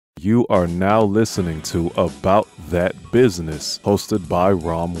You are now listening to About That Business, hosted by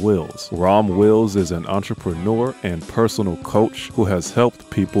Rom Wills. Rom Wills is an entrepreneur and personal coach who has helped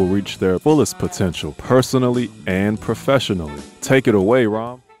people reach their fullest potential personally and professionally. Take it away,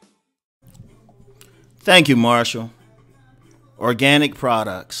 Rom. Thank you, Marshall. Organic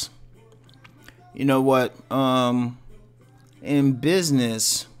products. You know what? In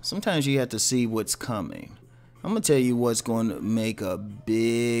business, sometimes you have to see what's coming. I'm going to tell you what's going to make a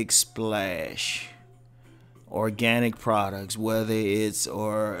big splash. Organic products, whether it's,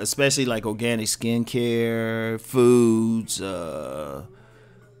 or especially like organic skincare, foods,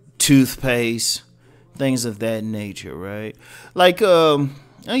 toothpaste, things of that nature, right? Like, I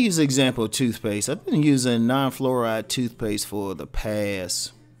use the example of toothpaste. I've been using Non-Floride toothpaste for the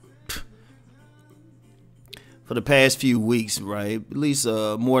past few weeks, right? At least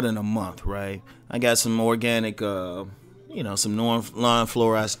more than a month, right? I got some organic, some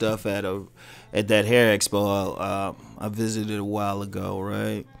non-fluoride stuff at that hair expo I visited a while ago,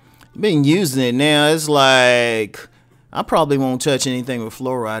 right? Been using it now. It's like I probably won't touch anything with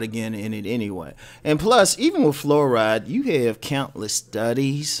fluoride again in it anyway. And plus, even with fluoride, you have countless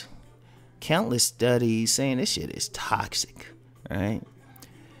studies saying this shit is toxic, right?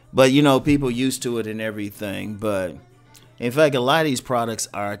 But, people used to it and everything. But, in fact, a lot of these products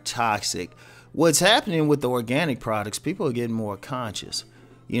are toxic. What's happening with the organic products, people are getting more conscious.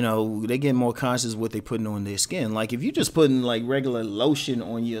 They get more conscious what they're putting on their skin. Like, if you're just putting, like, regular lotion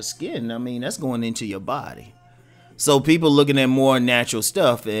on your skin, that's going into your body. So people looking at more natural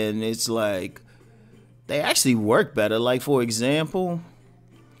stuff, and it's like, they actually work better. Like, for example,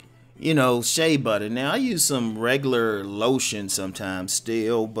 shea butter. Now, I use some regular lotion sometimes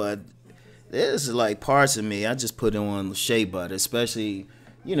still, but there's like parts of me, I just put on shea butter, especially,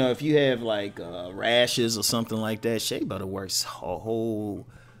 if you have like rashes or something like that. Shea butter works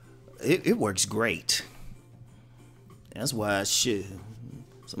it works great. That's why some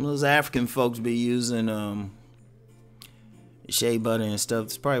of those African folks be using shea butter and stuff.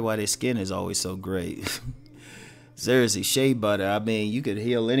 That's probably why their skin is always so great. Seriously, shea butter, you could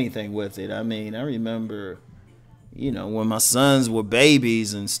heal anything with it. I remember, when my sons were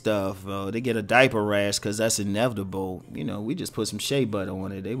babies and stuff, they get a diaper rash because that's inevitable. We just put some shea butter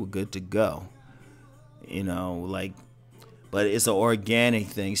on it. They were good to go. But it's an organic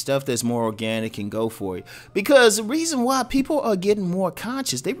thing. Stuff that's more organic can go for you. Because the reason why people are getting more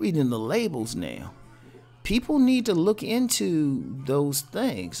conscious, they're reading the labels now. People need to look into those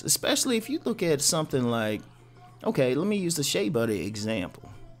things, especially if you look at something like, okay, let me use the shea butter example.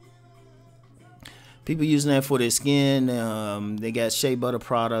 People using that for their skin. They got shea butter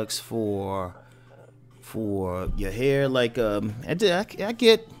products for your hair. Like I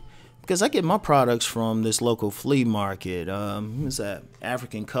get my products from this local flea market. It's an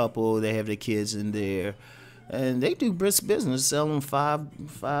African couple. They have their kids in there, and they do brisk business, selling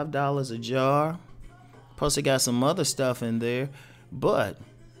 $5 a jar. Plus, they got some other stuff in there, but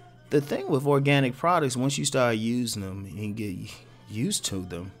the thing with organic products, once you start using them and get used to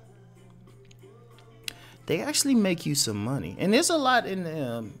them, they actually make you some money. And there's a lot in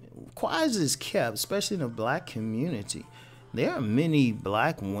them. Quiet as is kept, especially in the black community. There are many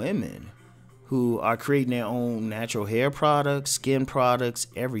black women who are creating their own natural hair products, skin products,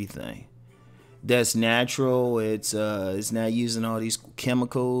 everything that's natural. It's not using all these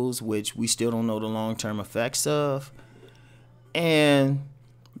chemicals, which we still don't know the long-term effects of. And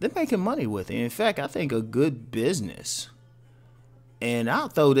they're making money with it. In fact, I think a good business, and I'll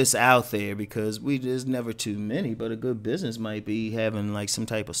throw this out there because there's never too many, but a good business might be having like some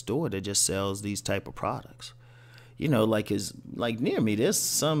type of store that just sells these type of products. Like near me, there's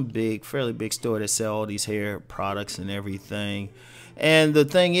some fairly big store that sell all these hair products and everything. And the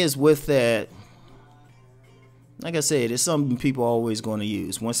thing is with that, like I said, it's something people are always going to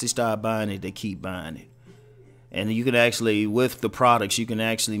use. Once they start buying it, they keep buying it. And you can actually, with the products, you can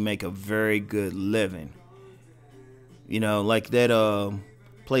actually make a very good living. Like that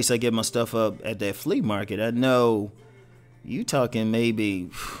place I get my stuff up at that flea market. I know you talking maybe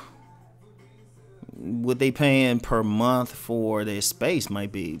what they paying per month for their space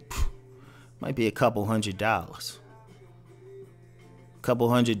might be a couple $100.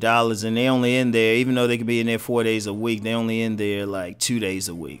 $200, and they only in there, even though they could be in there 4 days a week, they only in there like 2 days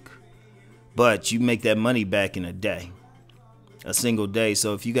a week. But you make that money back in a single day.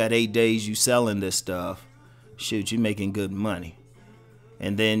 So if you got 8 days you selling this stuff, shoot, you're making good money.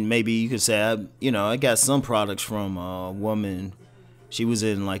 And then maybe you could say, I got some products from a woman. She was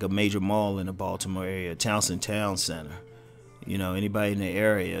in like a major mall in the Baltimore area, Townsend Town Center. Anybody in the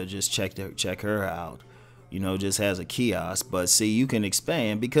area, just check her out. just has a kiosk. But see, you can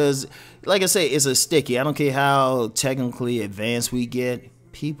expand because, like I say, it's a sticky. I don't care how technically advanced we get.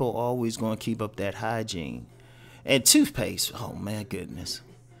 People always going to keep up that hygiene. And toothpaste, oh my goodness.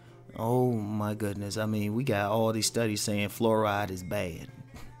 Oh my goodness. I mean, we got all these studies saying fluoride is bad.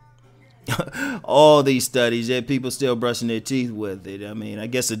 All these studies, yet people still brushing their teeth with it. I mean, I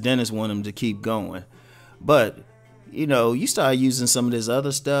guess the dentist want them to keep going. But, you start using some of this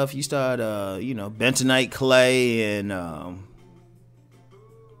other stuff. You start, bentonite clay and,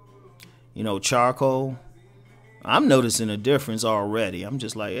 charcoal. I'm noticing a difference already. I'm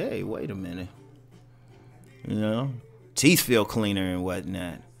just like, hey, wait a minute. Teeth feel cleaner and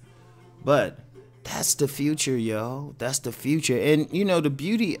whatnot. But that's the future, yo. That's the future. And, the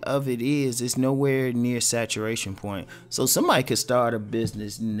beauty of it is it's nowhere near saturation point. So somebody could start a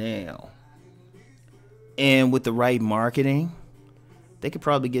business now. And with the right marketing, they could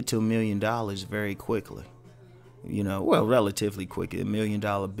probably get to $1 million very quickly. Relatively quick, $1 million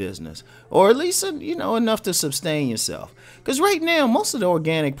business. Or at least, enough to sustain yourself. Because right now, most of the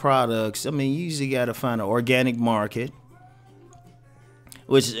organic products, you usually got to find an organic market,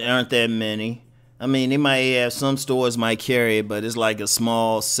 which aren't that many. They might have, some stores might carry it, but it's like a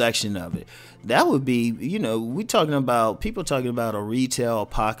small section of it. That would be, people talking about a retail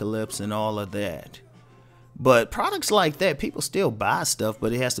apocalypse and all of that. But products like that, people still buy stuff,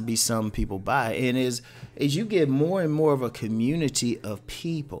 but it has to be some people buy. And as you get more and more of a community of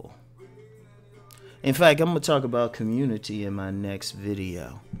people. In fact, I'm going to talk about community in my next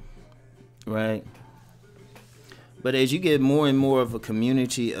video, right? But as you get more and more of a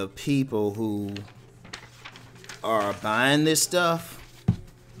community of people who are buying this stuff,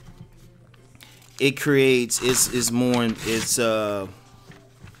 it creates, as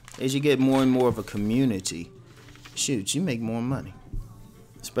you get more and more of a community, shoot, you make more money.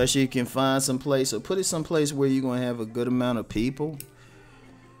 Especially if you can find some place or put it someplace where you're going to have a good amount of people.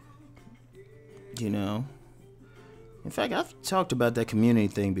 In fact, I've talked about that community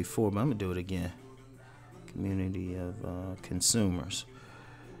thing before, but I'm going to do it again. Community of consumers.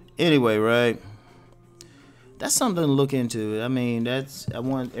 Anyway, right? That's something to look into. I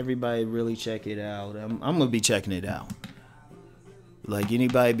want everybody to really check it out. I'm going to be checking it out. Like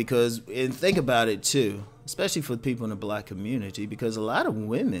anybody, and think about it too, especially for people in the black community, because a lot of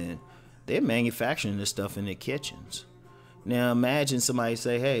women, they're manufacturing this stuff in their kitchens. Now imagine somebody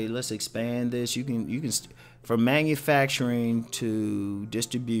say, hey, let's expand this. You can from manufacturing to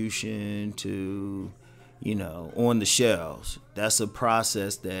distribution to, on the shelves. That's a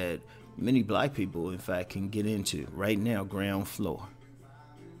process that many black people, in fact, can get into right now, ground floor.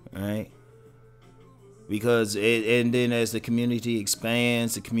 All right? Because and then as the community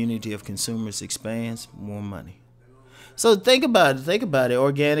expands, the community of consumers expands, more money. So think about it.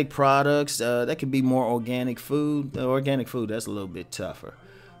 Organic products, that could be more organic food. The organic food, that's a little bit tougher.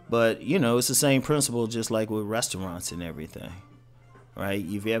 But, it's the same principle just like with restaurants and everything. Right?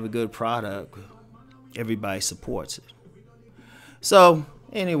 If you have a good product, everybody supports it. So,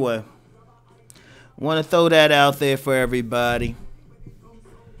 anyway, want to throw that out there for everybody.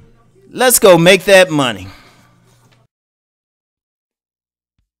 Let's go make that money.